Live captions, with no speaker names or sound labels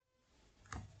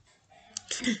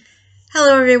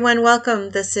Hello, everyone.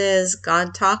 Welcome. This is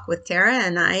God Talk with Tara,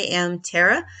 and I am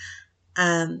Tara.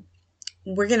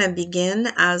 We're going to begin,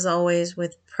 as always,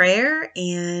 with prayer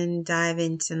and dive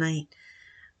in tonight.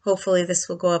 Hopefully, this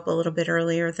will go up a little bit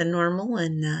earlier than normal,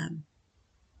 and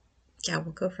we'll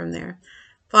go from there.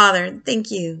 Father, thank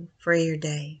you for your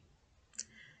day.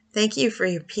 Thank you for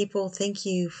your people. Thank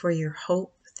you for your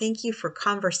hope. Thank you for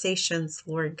conversations,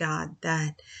 Lord God,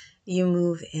 that you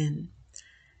move in.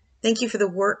 Thank you for the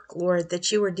work, Lord,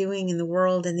 that you are doing in the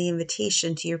world and the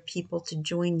invitation to your people to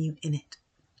join you in it.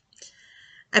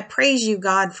 I praise you,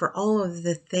 God, for all of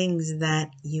the things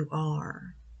that you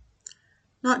are.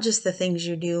 Not just the things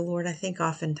you do, Lord. I think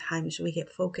oftentimes we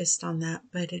get focused on that,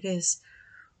 but it is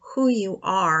who you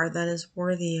are that is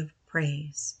worthy of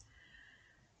praise.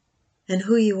 And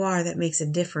who you are that makes a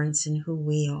difference in who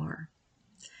we are.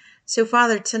 So,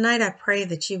 Father, tonight I pray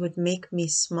that you would make me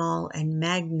small and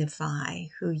magnify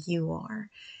who you are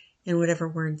in whatever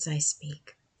words I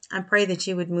speak. I pray that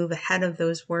you would move ahead of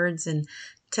those words and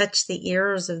touch the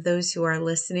ears of those who are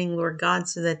listening, Lord God,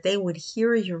 so that they would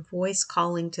hear your voice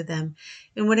calling to them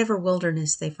in whatever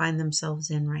wilderness they find themselves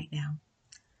in right now.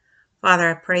 Father,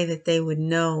 I pray that they would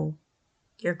know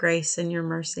your grace and your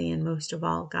mercy, and most of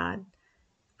all, God,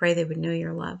 I pray they would know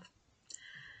your love.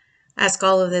 I ask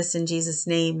all of this in Jesus'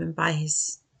 name and by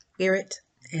his Spirit,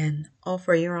 and all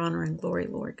for your honor and glory,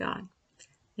 Lord God.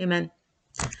 Amen.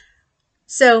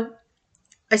 So,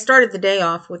 I started the day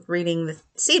off with reading the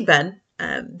seedbed,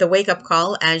 the wake-up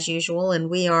call, as usual, and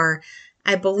we are,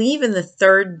 I believe, in the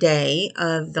third day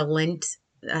of the Lent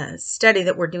study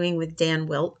that we're doing with Dan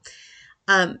Wilt.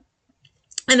 And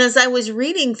as I was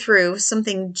reading through,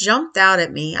 something jumped out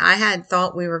at me. I had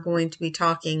thought we were going to be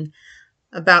talking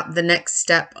about the next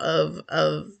step of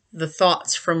the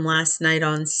thoughts from last night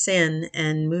on sin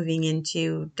and moving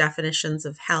into definitions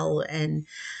of hell, and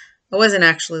I wasn't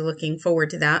actually looking forward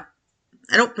to that.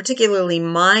 I don't particularly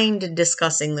mind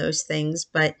discussing those things,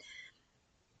 but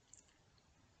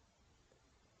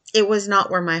it was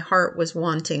not where my heart was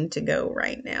wanting to go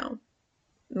right now.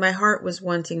 My heart was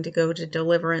wanting to go to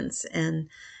deliverance, and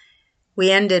we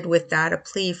ended with that, a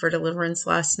plea for deliverance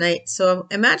last night. So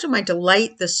imagine my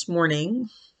delight this morning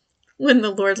when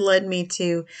the Lord led me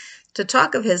to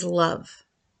talk of his love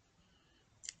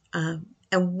and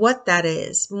what that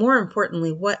is. More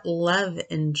importantly, what love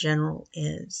in general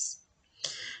is.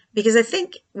 Because I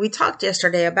think we talked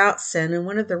yesterday about sin, and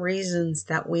one of the reasons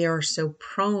that we are so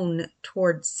prone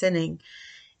towards sinning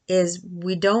is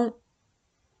we don't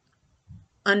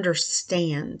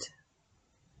understand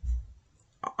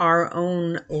our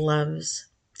own loves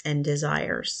and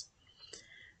desires.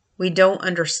 We don't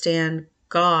understand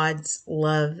God's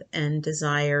love and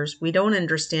desires. We don't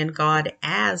understand God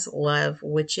as love,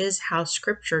 which is how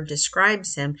Scripture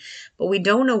describes him, but we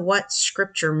don't know what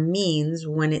Scripture means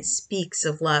when it speaks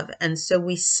of love. And so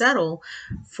we settle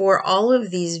for all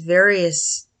of these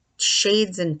various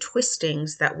shades and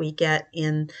twistings that we get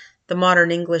in the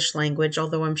modern English language,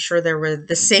 although I'm sure there were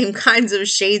the same kinds of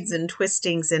shades and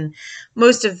twistings in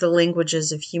most of the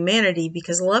languages of humanity,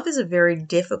 because love is a very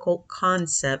difficult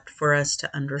concept for us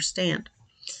to understand.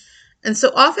 And so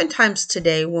oftentimes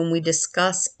today when we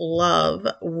discuss love,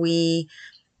 we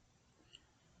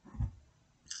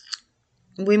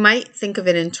might think of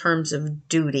it in terms of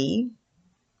duty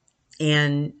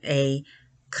and a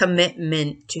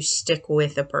commitment to stick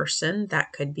with a person.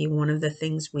 That could be one of the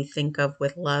things we think of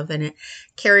with love, and it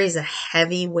carries a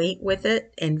heavy weight with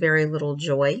it and very little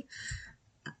joy.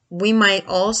 We might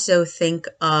also think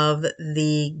of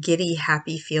the giddy,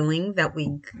 happy feeling that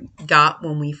we got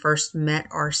when we first met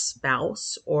our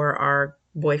spouse or our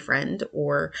boyfriend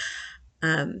or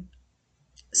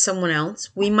someone else.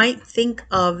 We might think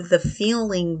of the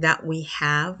feeling that we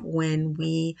have when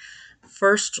we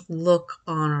first look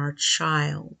on our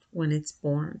child when it's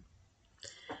born.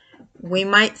 We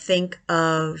might think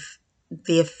of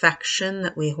the affection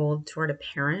that we hold toward a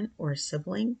parent or a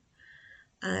sibling.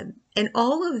 And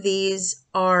all of these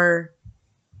are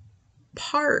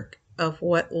part of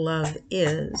what love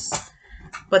is,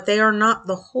 but they are not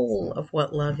the whole of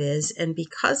what love is. And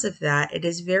because of that, it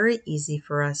is very easy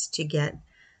for us to get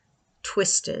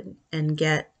twisted and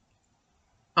get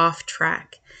off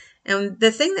track. And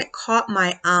the thing that caught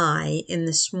my eye in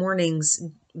this morning's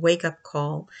wake-up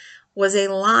call was a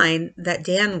line that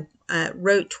Dan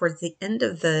wrote towards the end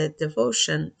of the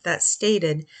devotion that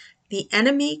stated, "The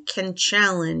enemy can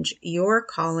challenge your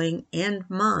calling and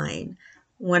mine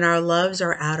when our loves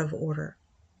are out of order."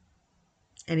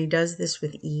 And he does this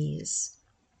with ease.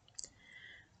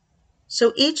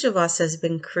 So each of us has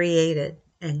been created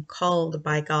and called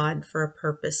by God for a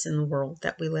purpose in the world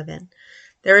that we live in.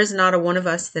 There is not a one of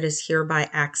us that is here by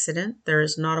accident. There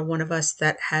is not a one of us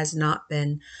that has not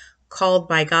been called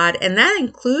by God. And that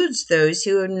includes those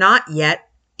who have not yet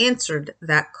answered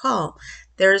that call.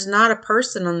 There is not a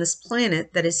person on this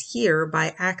planet that is here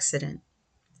by accident.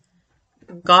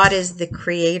 God is the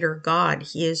creator God.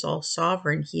 He is all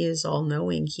sovereign. He is all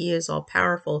knowing. He is all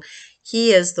powerful.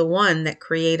 He is the one that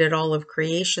created all of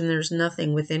creation. There's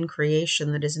nothing within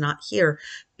creation that is not here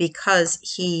because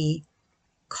he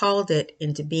called it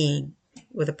into being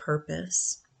with a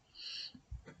purpose.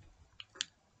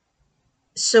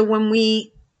 So when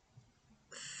we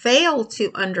fail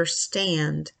to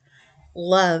understand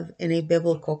love in a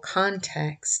biblical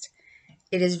context,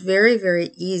 it is very, very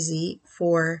easy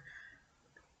for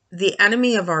the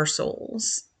enemy of our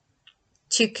souls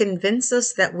to convince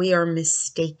us that we are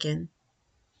mistaken.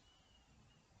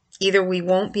 Either we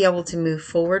won't be able to move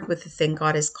forward with the thing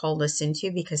God has called us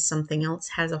into because something else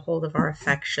has a hold of our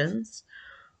affections,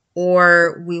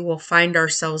 or we will find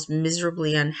ourselves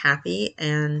miserably unhappy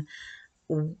and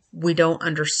we don't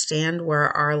understand where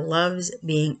our loves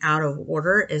being out of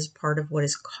order is part of what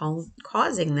is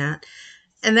causing that.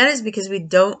 And that is because we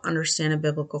don't understand a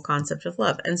biblical concept of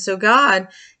love. And so God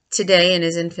today in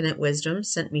his infinite wisdom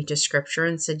sent me to scripture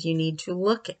and said, you need to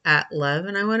look at love.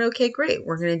 And I went, okay, great.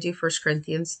 We're going to do 1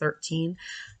 Corinthians 13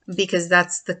 because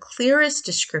that's the clearest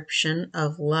description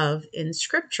of love in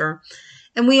scripture.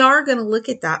 And we are going to look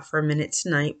at that for a minute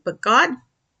tonight. But God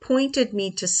pointed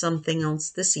me to something else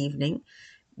this evening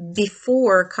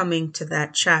before coming to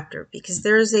that chapter, because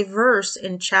there is a verse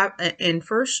in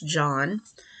 1 John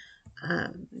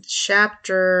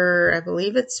chapter, I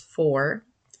believe it's 4,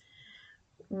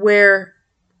 where,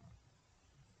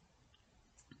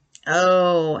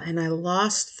 and I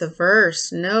lost the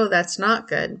verse. No, that's not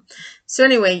good. So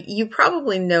anyway, you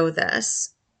probably know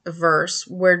this verse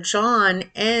where John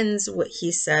ends what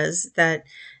he says, that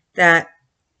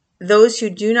those who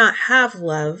do not have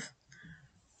love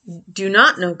do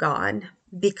not know God,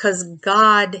 because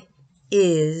God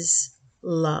is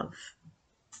love.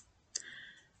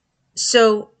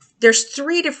 So there's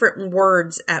 3 different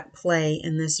words at play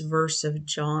in this verse of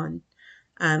John,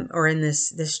 or in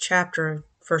this chapter of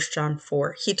 1 John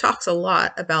 4. He talks a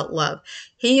lot about love.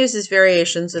 He uses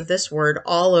variations of this word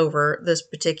all over this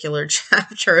particular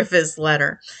chapter of his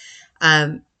letter.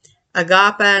 Agape,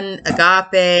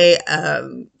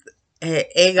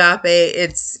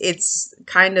 it's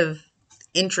kind of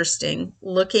interesting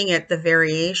looking at the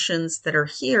variations that are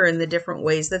here and the different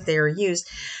ways that they are used.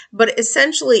 But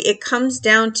essentially it comes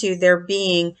down to there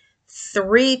being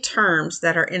 3 terms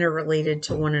that are interrelated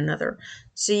to one another.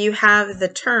 So you have the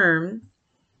term,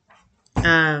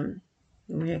 I'm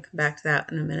going to come back to that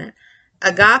in a minute,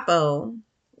 agapo,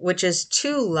 which is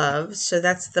to love. So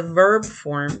that's the verb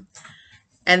form.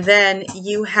 And then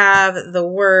you have the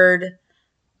word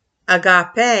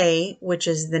agape, which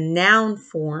is the noun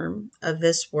form of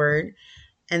this word.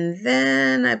 And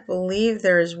then I believe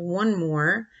there is one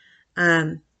more.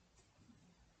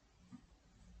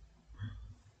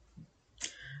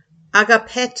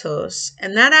 Agapetos.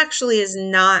 And that actually is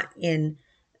not in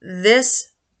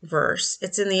this verse.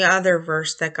 It's in the other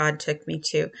verse that God took me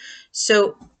to.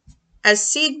 So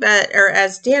as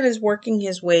Dan is working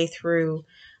his way through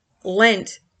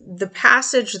Lent, the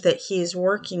passage that he is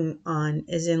working on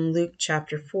is in Luke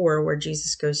chapter 4, where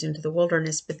Jesus goes into the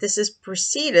wilderness. But this is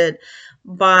preceded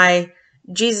by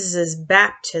Jesus's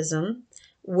baptism,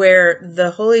 where the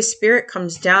Holy Spirit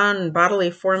comes down in bodily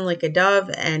form like a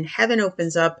dove, and heaven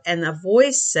opens up, and a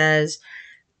voice says,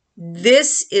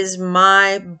 "This is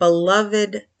my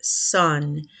beloved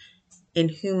Son, in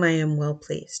whom I am well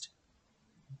pleased."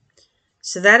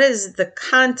 So that is the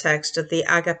context of the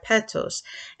agapetos.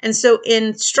 And so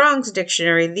in Strong's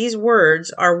dictionary, these words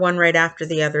are one right after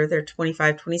the other. They're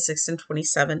 25, 26, and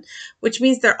 27, which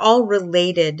means they're all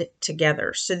related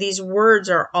together. So these words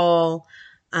are all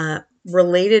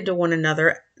related to one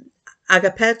another.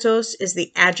 Agapetos is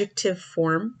the adjective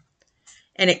form,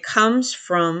 and it comes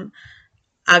from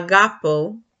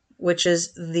agapo, which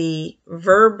is the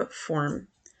verb form.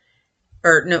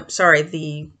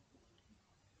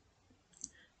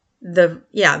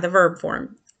 The verb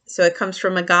form. So it comes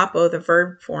from agapo, the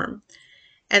verb form.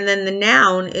 And then the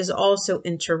noun is also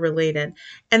interrelated.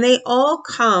 And they all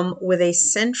come with a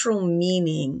central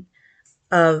meaning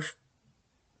of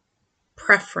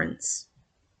preference.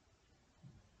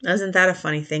 Isn't that a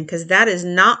funny thing? Because that is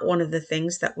not one of the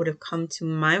things that would have come to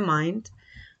my mind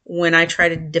when I try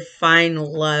to define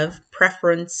love.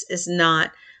 Preference is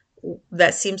not,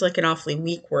 that seems like an awfully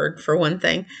weak word for one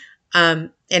thing.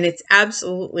 And it's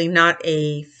absolutely not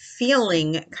a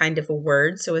feeling kind of a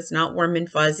word. So it's not warm and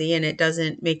fuzzy, and it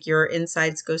doesn't make your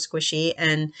insides go squishy,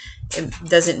 and it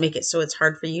doesn't make it so it's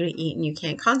hard for you to eat and you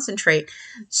can't concentrate.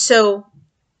 So,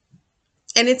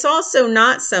 and it's also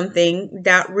not something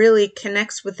that really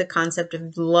connects with the concept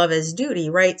of love as duty,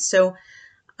 right? So,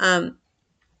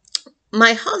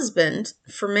 my husband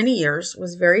for many years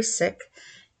was very sick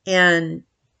and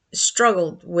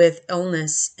struggled with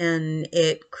illness, and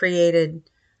it created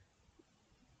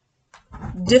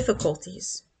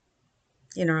difficulties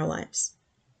in our lives.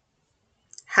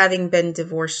 Having been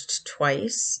divorced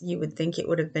twice, you would think it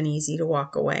would have been easy to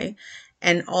walk away,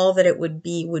 and all that it would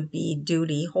be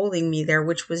duty holding me there,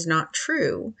 which was not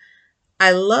true.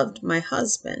 I loved my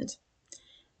husband.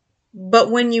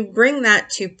 But when you bring that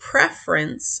to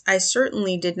preference, I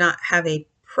certainly did not have a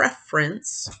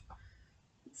preference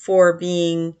for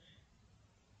being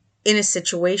in a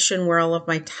situation where all of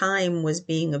my time was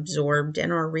being absorbed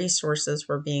and our resources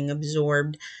were being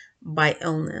absorbed by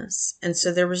illness. And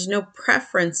so there was no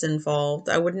preference involved.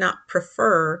 I would not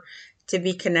prefer to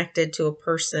be connected to a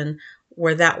person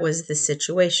where that was the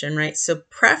situation, right? So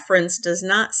preference does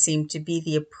not seem to be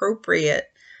the appropriate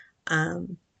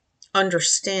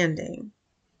understanding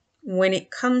when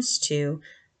it comes to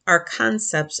our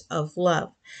concepts of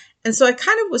love. And so I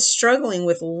kind of was struggling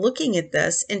with looking at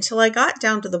this until I got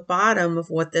down to the bottom of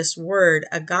what this word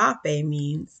agape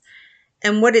means.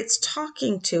 And what it's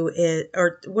talking to is,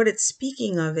 or what it's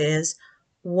speaking of is,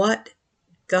 what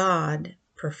God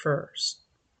prefers.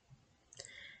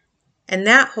 And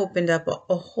that opened up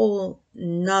a whole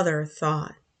nother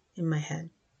thought in my head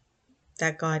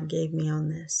that God gave me on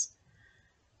this.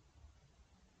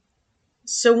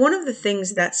 So one of the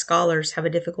things that scholars have a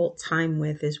difficult time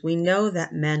with is we know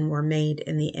that men were made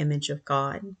in the image of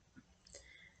God.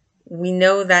 We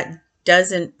know that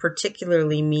doesn't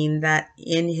particularly mean that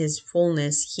in his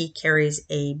fullness he carries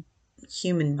a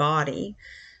human body.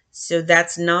 So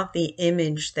that's not the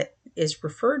image that is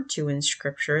referred to in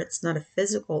Scripture. It's not a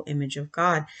physical image of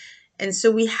God. And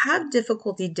so we have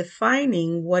difficulty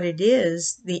defining what it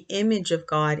is the image of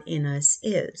God in us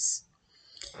is.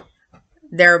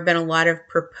 There have been a lot of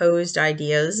proposed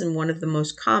ideas, and one of the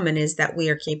most common is that we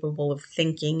are capable of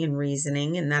thinking and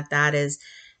reasoning, and that is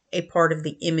a part of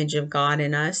the image of God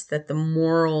in us, that the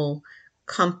moral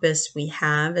compass we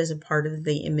have is a part of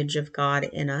the image of God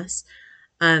in us.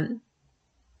 I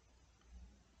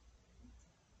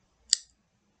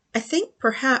think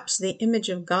perhaps the image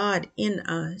of God in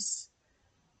us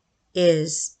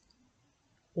is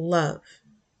love.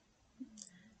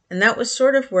 And that was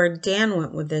sort of where Dan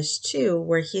went with this too,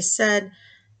 where he said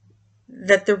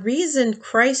that the reason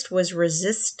Christ was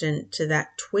resistant to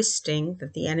that twisting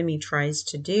that the enemy tries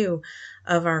to do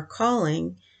of our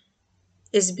calling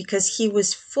is because he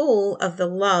was full of the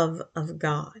love of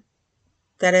God.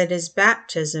 That at his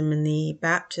baptism and the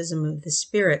baptism of the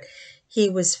Spirit, he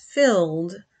was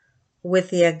filled with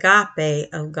the agape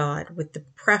of God, with the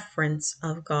preference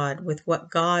of God, with what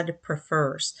God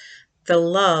prefers, the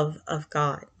love of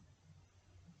God.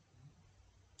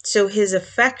 So his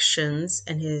affections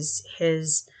and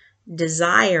his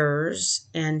desires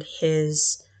and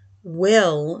his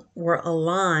will were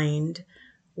aligned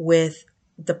with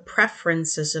the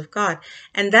preferences of God.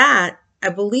 And that, I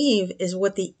believe, is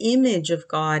what the image of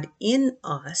God in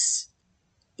us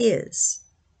is.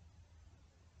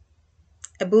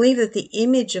 I believe that the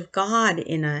image of God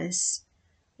in us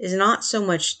is not so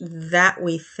much that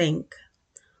we think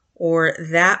or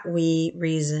that we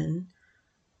reason.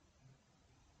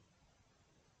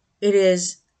 It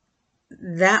is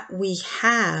that we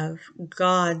have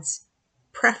God's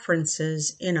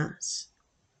preferences in us.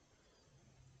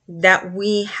 That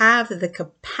we have the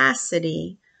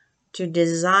capacity to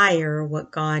desire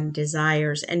what God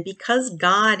desires. And because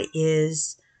God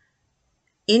is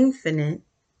infinite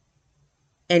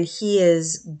and he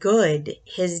is good,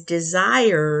 his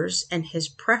desires and his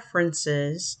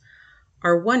preferences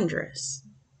are wondrous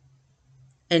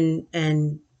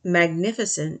and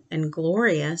magnificent and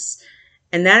glorious.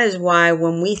 And that is why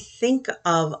when we think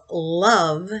of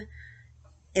love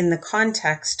in the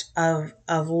context of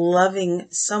loving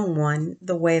someone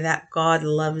the way that God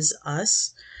loves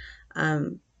us,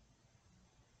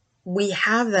 we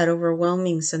have that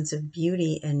overwhelming sense of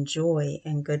beauty and joy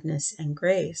and goodness and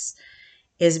grace,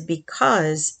 is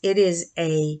because it is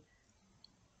a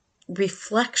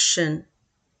reflection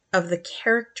of the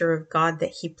character of God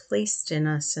that he placed in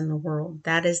us in the world.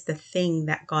 That is the thing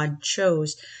that God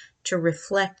chose to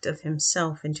reflect of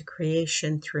himself into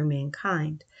creation through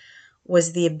mankind,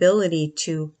 was the ability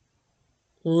to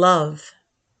love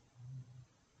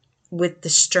with the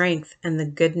strength and the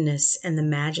goodness and the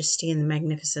majesty and the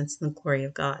magnificence and the glory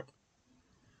of God.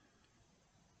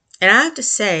 And I have to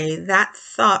say, that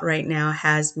thought right now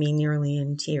has me nearly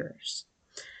in tears.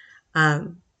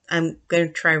 I'm going to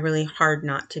try really hard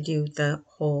not to do the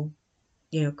whole,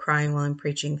 crying while I'm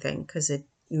preaching thing, because it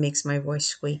makes my voice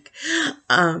squeak.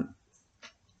 But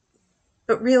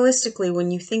realistically, when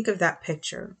you think of that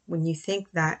picture, when you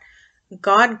think that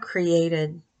God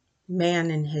created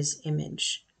man in his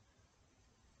image,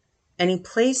 and he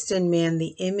placed in man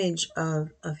the image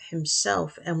of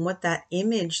himself, and what that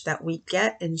image that we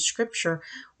get in scripture,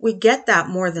 we get that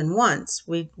more than once.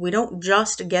 We don't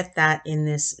just get that in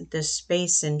this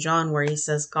space in John where he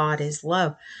says God is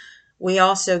love. We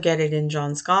also get it in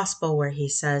John's gospel where he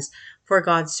says, for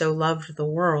God so loved the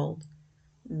world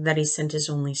that he sent his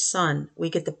only son. We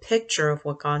get the picture of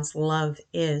what God's love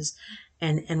is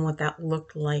and what that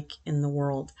looked like in the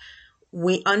world.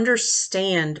 We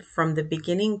understand from the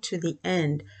beginning to the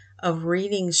end of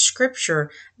reading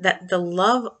scripture that the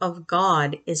love of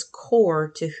God is core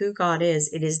to who God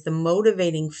is. It is the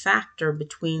motivating factor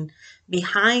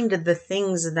behind the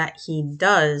things that he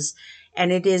does.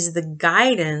 And it is the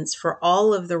guidance for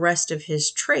all of the rest of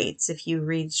his traits if you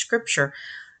read scripture.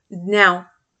 Now,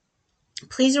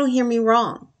 please don't hear me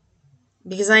wrong,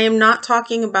 because I am not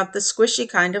talking about the squishy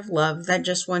kind of love that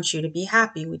just wants you to be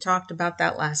happy. We talked about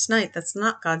that last night. That's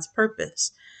not God's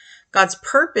purpose. God's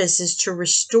purpose is to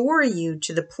restore you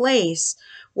to the place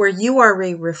where you are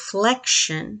a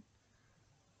reflection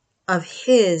of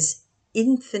his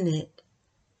infinite,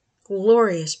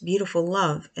 glorious, beautiful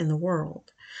love in the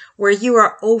world, where you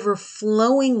are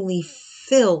overflowingly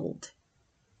filled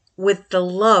with the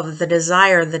love, the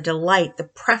desire, the delight, the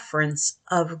preference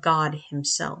of God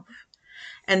himself.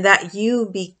 And that you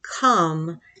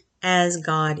become as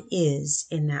God is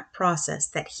in that process,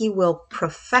 that he will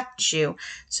perfect you.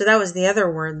 So that was the other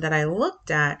word that I looked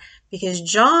at, because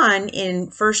John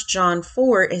in 1 John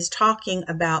 4 is talking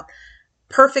about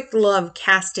perfect love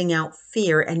casting out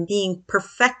fear and being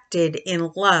perfected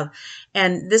in love.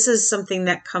 And this is something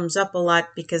that comes up a lot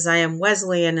because I am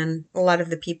Wesleyan and a lot of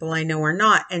the people I know are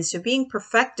not. And so being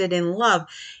perfected in love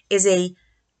is a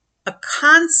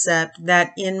concept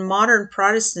that in modern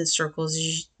Protestant circles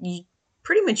is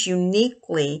pretty much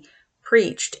uniquely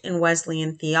preached in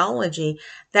Wesleyan theology,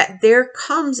 that there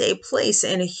comes a place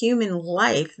in a human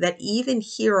life that even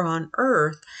here on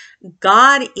earth,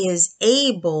 God is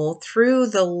able, through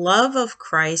the love of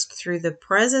Christ, through the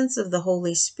presence of the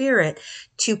Holy Spirit,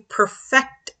 to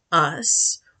perfect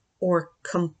us or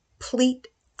complete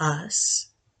us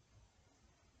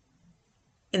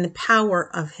in the power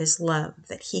of his love,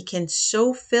 that he can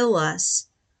so fill us.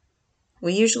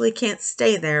 We usually can't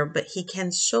stay there, but he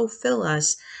can so fill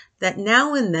us that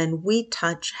now and then we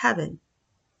touch heaven.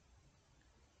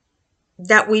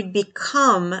 That we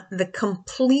become the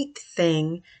complete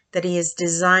thing that he has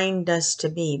designed us to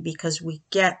be, because we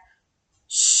get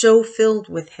so filled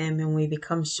with him and we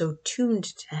become so tuned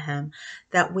to him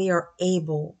that we are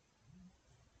able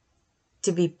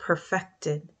to be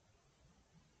perfected.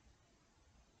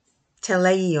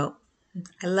 Teleio.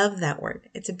 I love that word.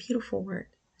 It's a beautiful word.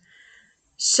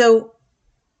 So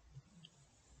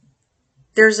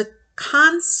there's a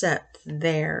concept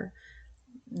there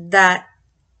that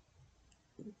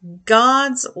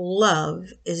God's love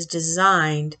is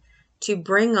designed to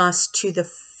bring us to the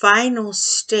final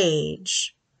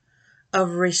stage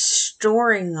of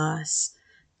restoring us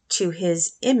to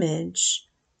his image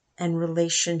and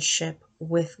relationship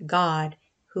with God,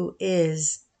 who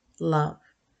is love.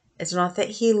 It's not that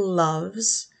he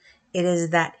loves, it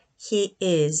is that he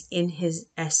is in his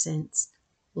essence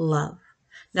love.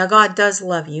 Now, God does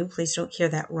love you. Please don't hear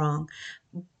that wrong.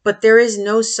 But there is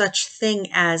no such thing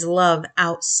as love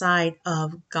outside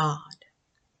of God.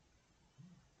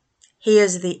 He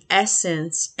is the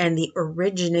essence and the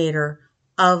originator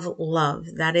of love.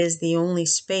 That is the only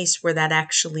space where that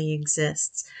actually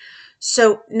exists.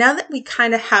 So now that we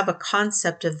kind of have a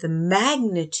concept of the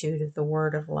magnitude of the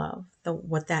word of love,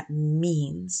 what that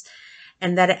means,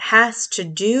 and that it has to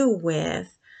do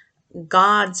with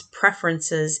God's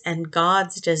preferences and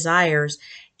God's desires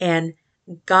and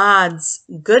God's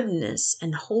goodness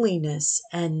and holiness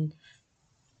and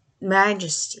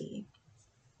majesty,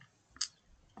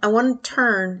 I want to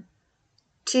turn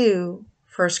to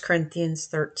 1 Corinthians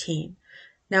 13.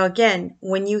 Now again,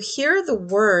 when you hear the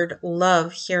word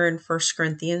love here in 1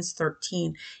 Corinthians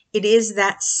 13, it is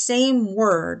that same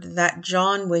word that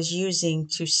John was using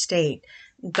to state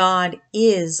God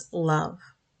is love.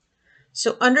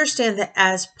 So understand that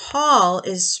as Paul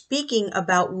is speaking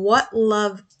about what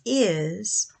love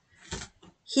is,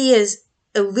 he is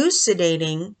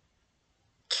elucidating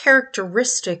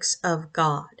characteristics of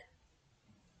God.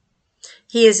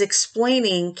 He is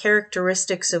explaining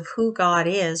characteristics of who God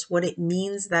is, what it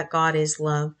means that God is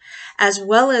love, as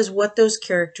well as what those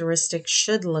characteristics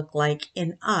should look like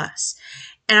in us.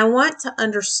 And I want to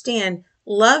understand,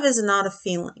 love is not a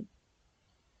feeling.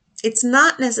 It's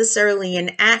not necessarily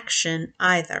an action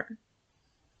either.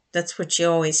 That's what you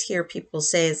always hear people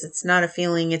say, is it's not a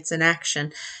feeling, it's an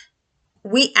action.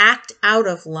 We act out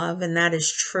of love, and that is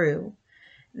true.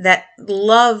 That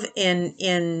love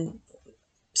in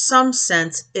some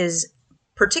sense is,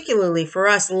 particularly for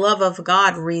us, love of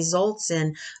God results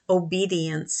in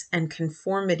obedience and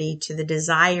conformity to the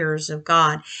desires of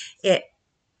God. It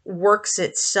works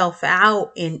itself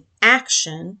out in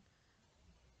action,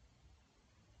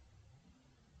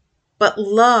 but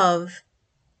love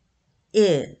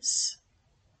is.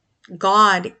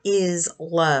 God is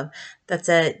love.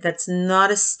 That's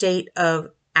not a state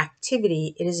of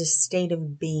activity, it is a state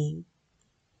of being.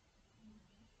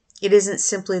 It isn't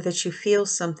simply that you feel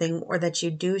something or that you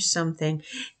do something.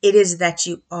 It is that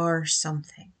you are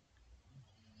something.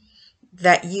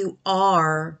 That you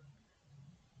are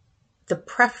the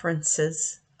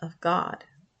preferences of God.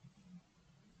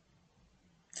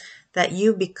 That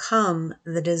you become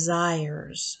the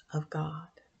desires of God.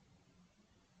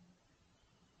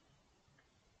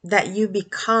 That you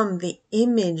become the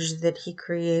image that He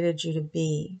created you to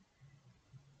be.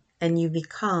 And you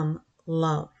become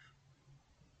love.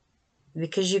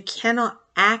 Because you cannot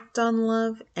act on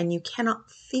love and you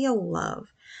cannot feel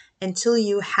love until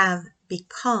you have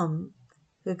become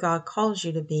who God calls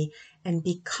you to be and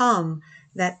become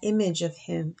that image of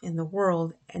Him in the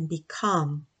world and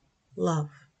become love.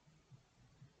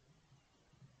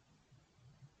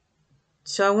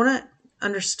 So I want to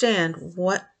understand,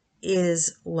 what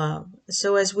is love?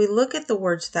 So as we look at the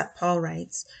words that Paul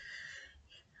writes,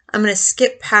 I'm going to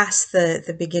skip past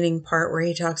the beginning part where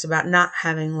he talks about not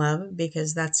having love,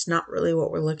 because that's not really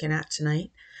what we're looking at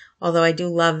tonight. Although I do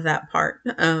love that part.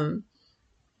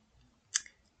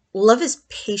 Love is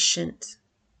patient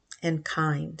and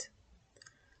kind.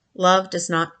 Love does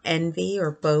not envy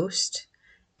or boast.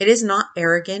 It is not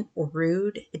arrogant or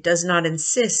rude. It does not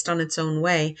insist on its own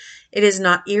way. It is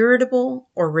not irritable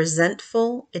or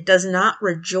resentful. It does not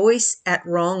rejoice at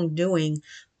wrongdoing,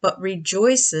 but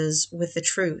rejoices with the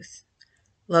truth.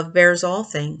 Love bears all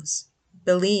things,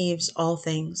 believes all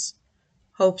things,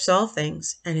 hopes all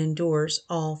things, and endures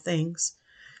all things.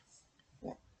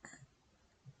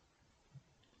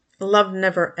 Love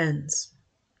never ends.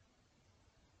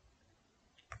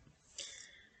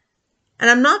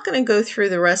 And I'm not going to go through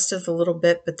the rest of the little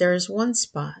bit, but there is one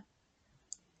spot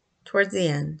towards the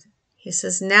end. He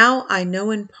says, "Now I know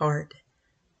in part,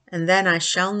 and then I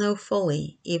shall know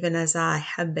fully, even as I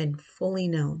have been fully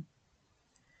known."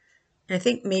 And I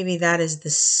think maybe that is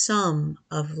the sum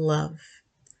of love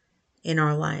in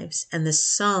our lives, and the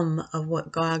sum of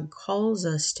what God calls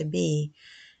us to be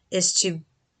is to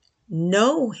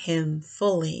know Him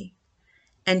fully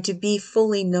and to be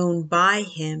fully known by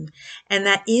Him. And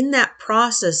that in that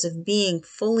process of being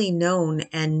fully known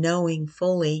and knowing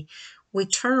fully, we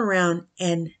turn around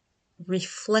and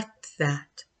reflect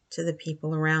that to the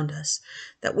people around us.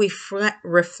 That we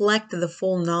reflect the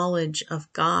full knowledge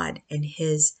of God and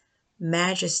His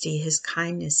majesty, His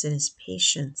kindness, and His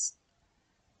patience,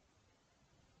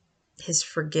 His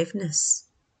forgiveness,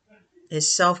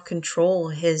 His self-control,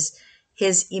 His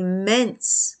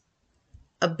immense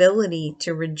ability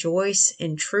to rejoice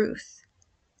in truth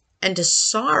and to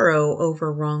sorrow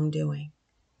over wrongdoing,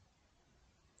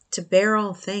 to bear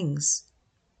all things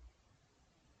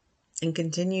and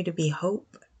continue to be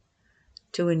hope,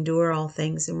 to endure all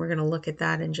things. And we're going to look at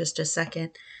that in just a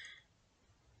second.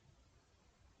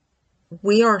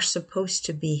 We are supposed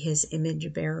to be His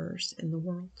image bearers in the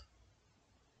world.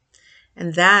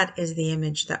 And that is the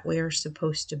image that we are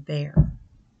supposed to bear.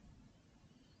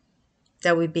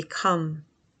 That we become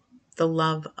the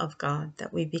love of God,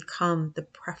 that we become the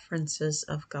preferences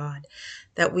of God,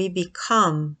 that we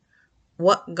become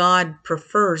what God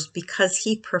prefers because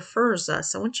He prefers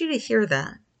us. I want you to hear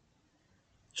that.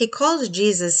 He calls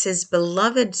Jesus His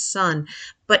beloved Son,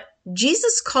 but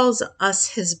Jesus calls us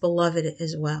His beloved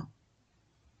as well.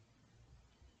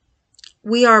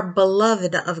 We are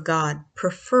beloved of God,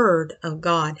 preferred of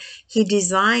God. He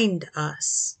designed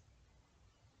us.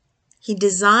 He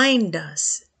designed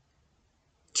us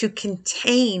to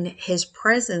contain His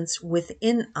presence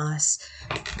within us,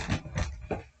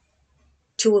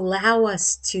 to allow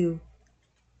us to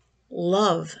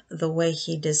love the way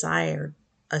He desired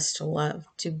us to love,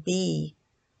 to be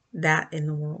that in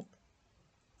the world.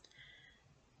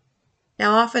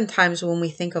 Now, oftentimes when we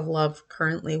think of love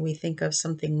currently, we think of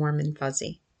something warm and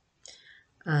fuzzy.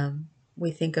 We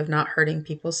think of not hurting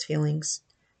people's feelings.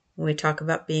 When we talk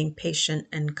about being patient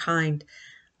and kind,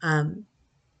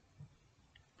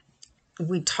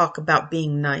 we talk about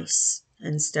being nice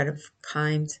instead of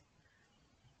kind.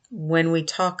 When we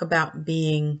talk about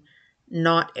being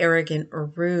not arrogant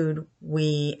or rude,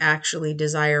 we actually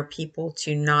desire people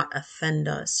to not offend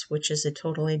us, which is a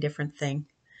totally different thing.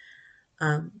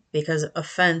 Because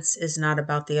offense is not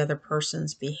about the other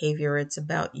person's behavior, it's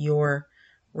about your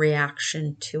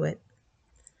reaction to it.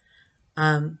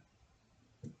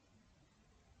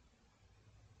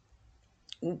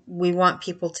 We want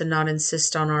people to not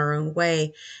insist on our own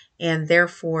way. And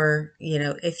therefore,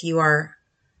 if you are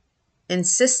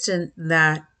insistent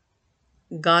that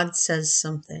God says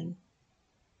something,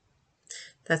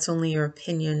 that's only your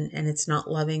opinion, and it's not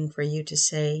loving for you to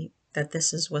say that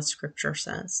this is what Scripture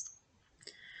says.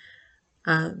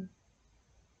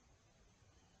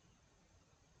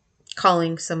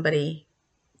 Calling somebody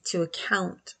to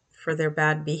account for their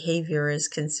bad behavior is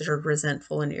considered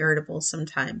resentful and irritable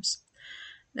sometimes.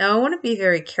 Now, I want to be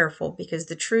very careful, because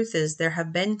the truth is there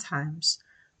have been times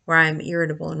where I'm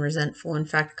irritable and resentful. In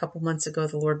fact, a couple months ago,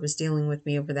 the Lord was dealing with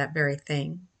me over that very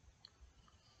thing.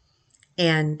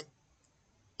 And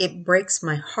it breaks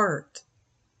my heart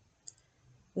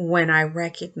when I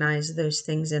recognize those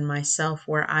things in myself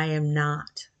where I am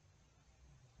not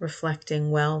reflecting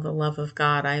well the love of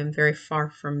God. I am very far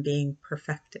from being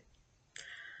perfected.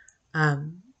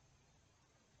 And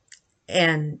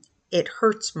it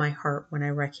hurts my heart when I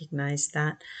recognize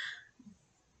that.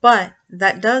 But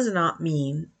that does not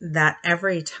mean that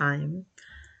every time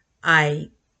I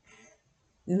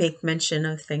make mention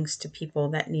of things to people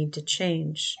that need to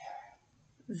change,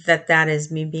 that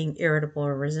is me being irritable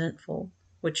or resentful,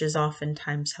 which is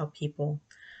oftentimes how people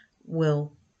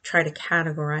will try to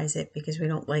categorize it, because we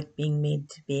don't like being made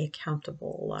to be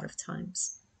accountable a lot of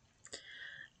times.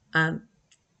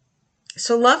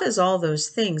 So love is all those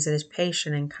things. It is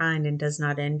patient and kind and does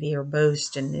not envy or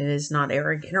boast, and it is not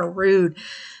arrogant or rude.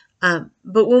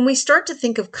 But when we start to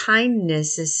think of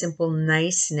kindness as simple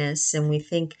niceness, and we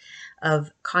think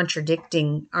of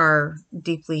contradicting our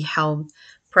deeply held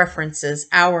preferences,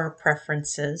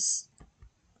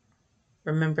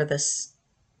 remember this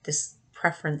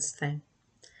preference thing.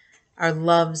 Our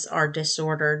loves are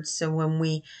disordered. So when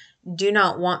we do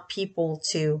not want people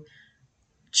to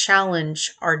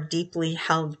challenge our deeply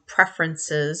held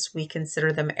preferences, we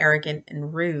consider them arrogant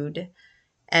and rude.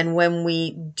 And when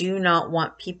we do not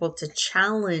want people to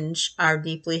challenge our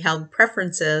deeply held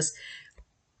preferences,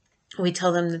 we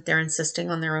tell them that they're insisting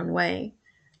on their own way,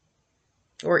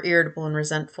 or irritable and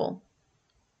resentful.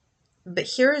 But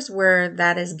here is where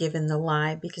that is given the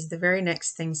lie, because the very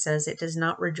next thing says it does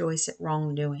not rejoice at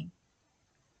wrongdoing,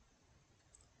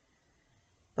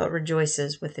 but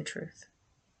rejoices with the truth.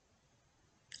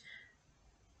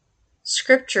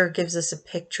 Scripture gives us a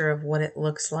picture of what it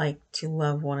looks like to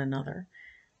love one another.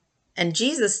 And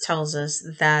Jesus tells us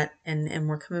that, and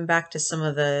we're coming back to some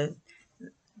of the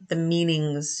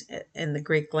meanings in the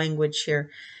Greek language here.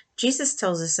 Jesus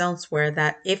tells us elsewhere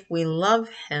that if we love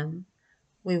him,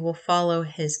 we will follow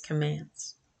his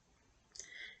commands.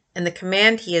 And the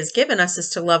command he has given us is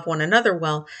to love one another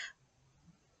well.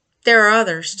 There are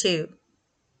others too.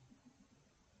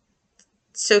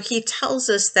 So he tells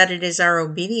us that it is our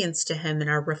obedience to him and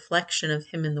our reflection of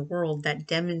him in the world that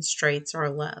demonstrates our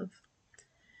love.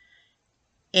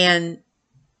 And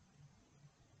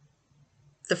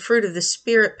the fruit of the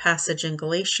Spirit passage in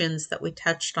Galatians that we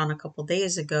touched on a couple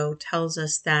days ago tells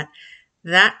us that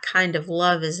that kind of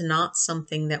love is not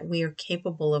something that we are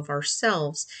capable of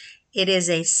ourselves. It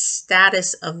is a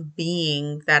status of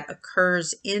being that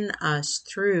occurs in us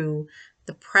through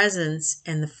the presence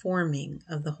and the forming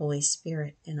of the Holy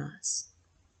Spirit in us.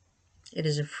 It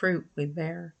is a fruit we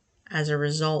bear as a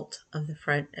result of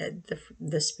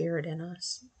the Spirit in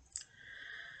us.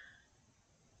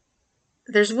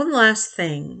 There's one last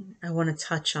thing I want to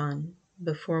touch on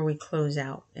before we close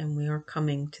out, and we are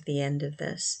coming to the end of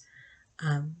this.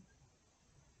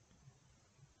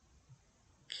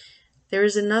 There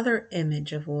is another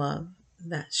image of love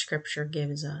that Scripture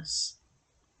gives us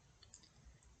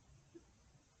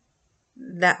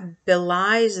that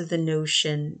belies the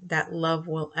notion that love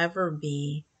will ever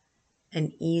be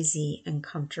an easy and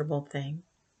comfortable thing.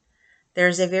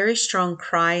 There's a very strong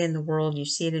cry in the world, you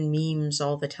see it in memes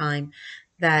all the time,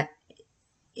 that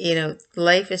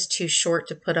life is too short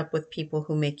to put up with people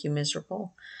who make you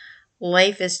miserable.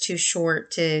 Life is too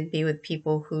short to be with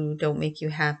people who don't make you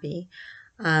happy.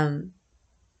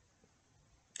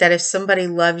 That if somebody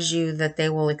loves you, that they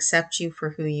will accept you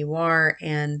for who you are,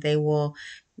 and they will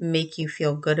make you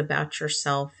feel good about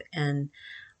yourself, um,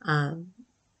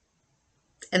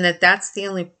 and that's the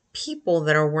only people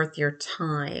that are worth your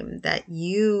time. That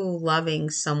you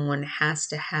loving someone has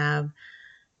to have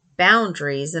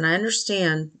boundaries. And I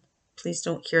understand, please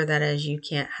don't hear that as you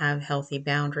can't have healthy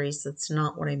boundaries. That's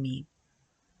not what I mean.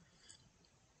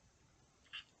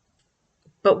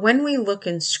 But when we look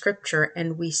in scripture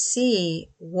and we see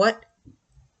what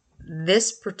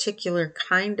this particular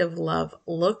kind of love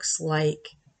looks like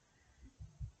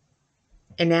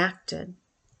enacted,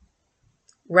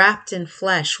 wrapped in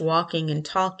flesh, walking and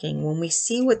talking, when we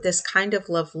see what this kind of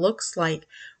love looks like,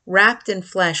 wrapped in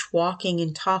flesh, walking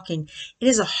and talking, it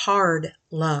is a hard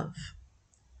love.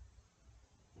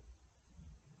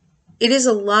 It is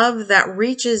a love that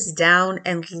reaches down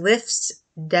and lifts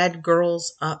dead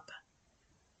girls up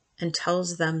and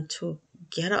tells them to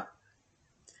get up,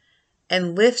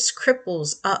 and lifts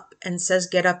cripples up and says,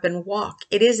 get up and walk.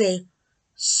 It is a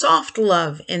soft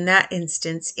love in that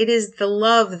instance. It is the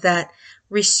love that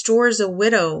restores a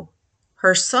widow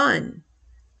her son.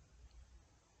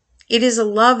 It is a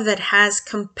love that has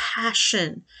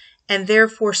compassion and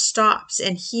therefore stops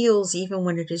and heals even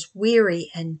when it is weary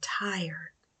and tired.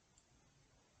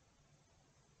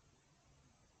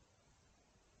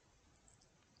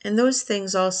 And those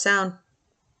things all sound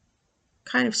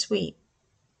kind of sweet.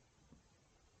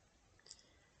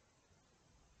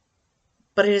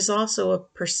 But it is also a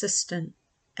persistent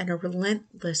and a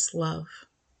relentless love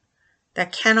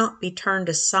that cannot be turned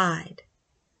aside,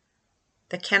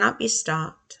 that cannot be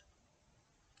stopped,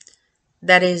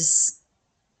 that is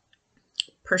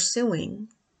pursuing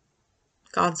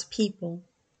God's people.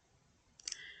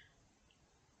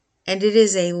 And it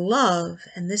is a love,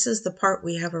 and this is the part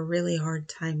we have a really hard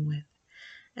time with.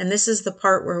 And this is the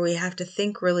part where we have to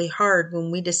think really hard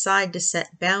when we decide to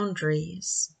set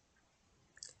boundaries.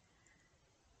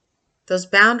 Those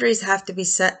boundaries have to be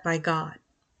set by God,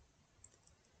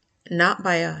 not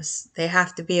by us. They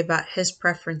have to be about His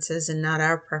preferences and not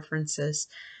our preferences.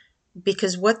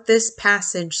 Because what this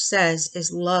passage says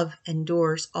is love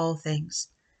endures all things.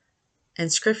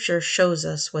 And Scripture shows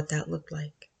us what that looked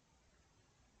like.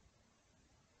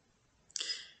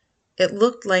 It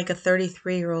looked like a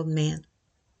 33-year-old man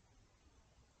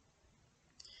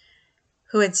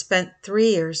who had spent 3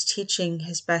 years teaching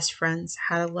his best friends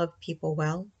how to love people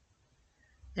well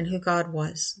and who God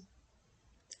was,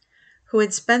 who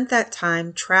had spent that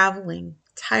time traveling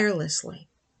tirelessly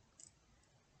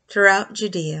throughout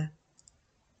Judea,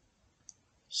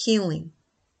 healing,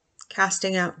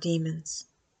 casting out demons,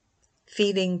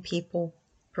 feeding people,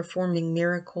 performing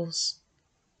miracles,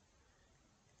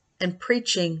 and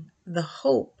preaching the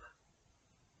hope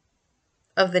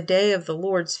of the day of the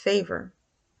Lord's favor,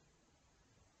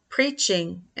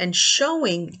 preaching and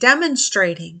showing,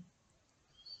 demonstrating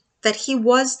that he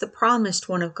was the promised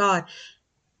one of God.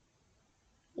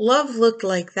 Love looked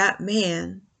like that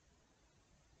man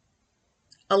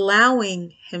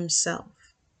allowing himself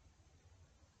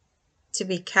to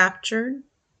be captured,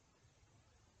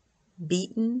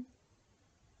 beaten,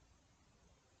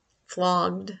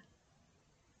 flogged,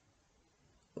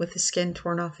 with the skin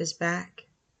torn off his back,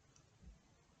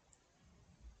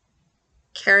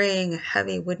 carrying a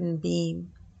heavy wooden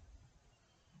beam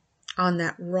on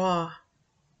that raw,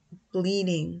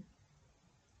 bleeding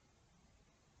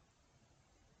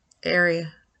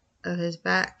area of his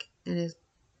back and his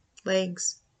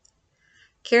legs,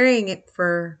 carrying it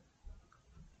for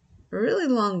a really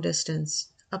long distance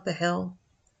up a hill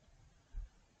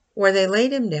where they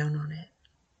laid him down on it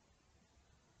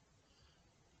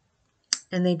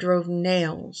and they drove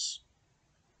nails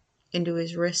into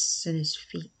his wrists and his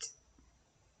feet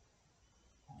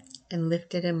and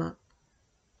lifted him up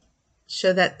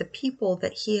so that the people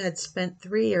that he had spent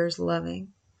 3 years loving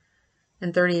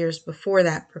and 30 years before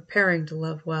that preparing to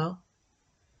love well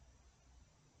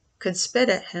could spit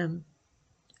at him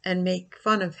and make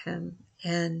fun of him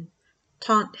and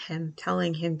taunt him,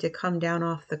 telling him to come down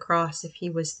off the cross if he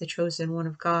was the chosen one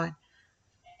of God.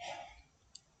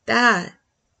 That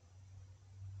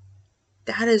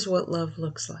is what love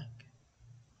looks like.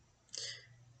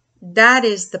 That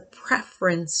is the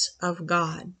preference of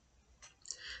God.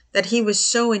 That he was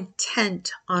so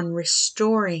intent on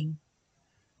restoring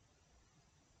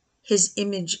his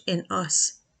image in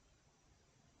us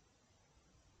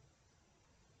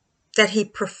that he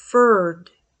preferred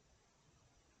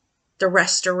the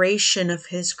restoration of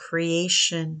his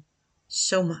creation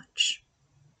so much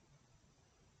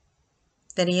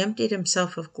that he emptied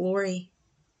himself of glory,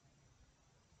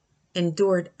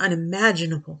 endured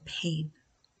unimaginable pain,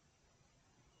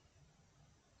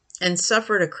 and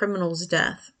suffered a criminal's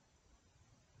death.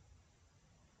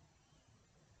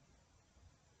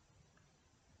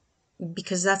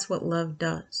 Because that's what love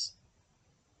does.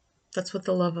 That's what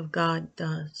the love of God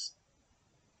does.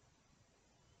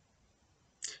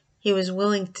 He was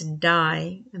willing to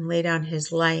die and lay down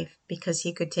his life because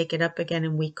he could take it up again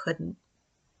and we couldn't.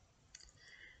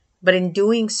 But in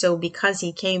doing so, because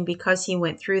he came, because he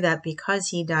went through that, because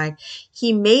he died,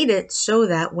 he made it so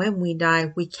that when we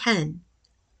die, we can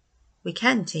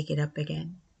take it up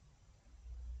again.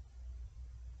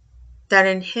 That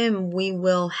in him we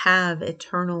will have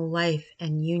eternal life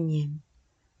and union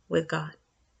with God.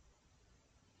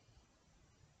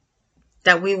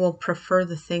 That we will prefer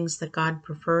the things that God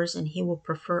prefers and he will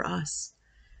prefer us.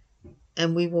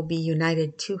 And we will be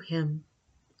united to him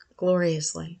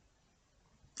gloriously.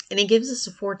 And he gives us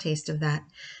a foretaste of that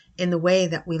in the way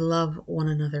that we love one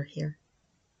another here.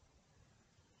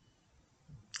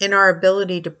 In our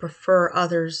ability to prefer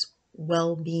others'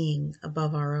 well-being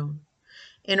above our own.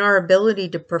 In our ability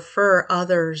to prefer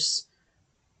others'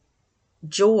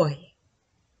 joy.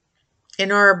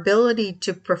 In our ability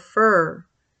to prefer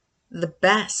the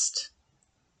best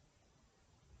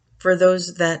for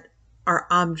those that are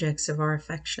objects of our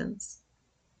affections.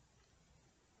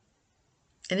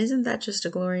 And isn't that just a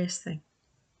glorious thing?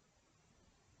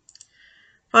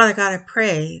 Father God, I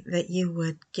pray that you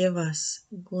would give us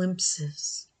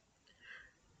glimpses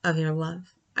of your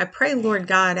love. I pray, Lord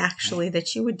God, actually,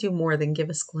 that you would do more than give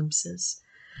us glimpses.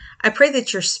 I pray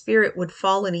that your spirit would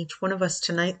fall in each one of us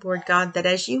tonight, Lord God, that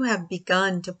as you have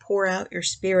begun to pour out your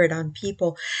spirit on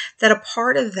people, that a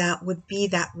part of that would be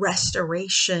that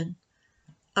restoration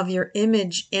of your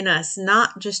image in us,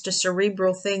 not just a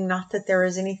cerebral thing, not that there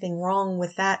is anything wrong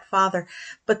with that, Father,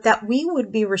 but that we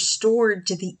would be restored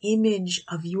to the image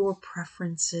of your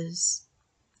preferences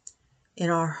in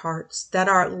our hearts, that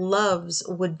our loves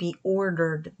would be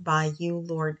ordered by you,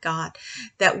 Lord God,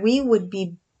 that we would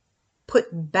be put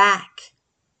back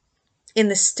in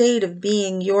the state of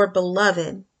being your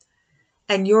beloved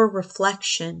and your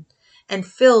reflection and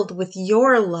filled with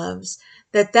your loves,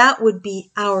 that would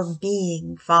be our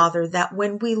being, Father, that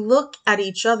when we look at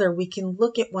each other, we can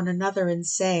look at one another and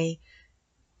say,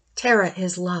 Tara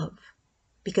is love,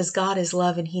 because God is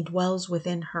love and he dwells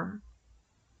within her.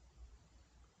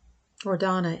 Or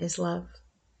Donna is love,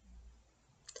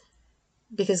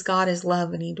 because God is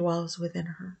love and he dwells within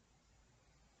her.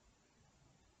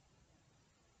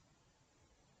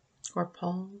 Or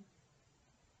Paul,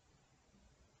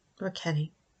 or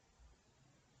Kenny,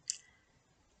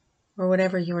 or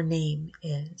whatever your name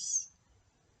is.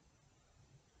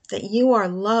 That you are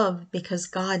love because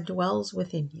God dwells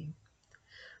within you.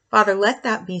 Father, let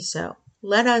that be so.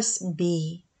 Let us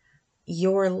be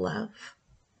your love.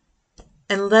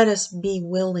 And let us be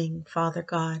willing, Father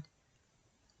God,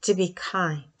 to be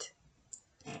kind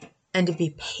and to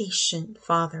be patient,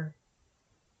 Father,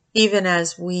 even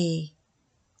as we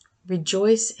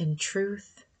rejoice in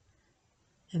truth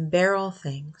and bear all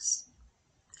things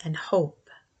and hope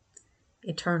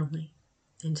eternally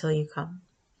until you come.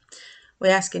 We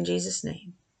ask in Jesus'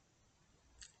 name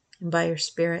and by your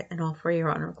Spirit and all for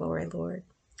your honor, glory, Lord.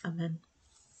 Amen.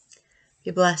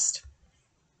 Be blessed.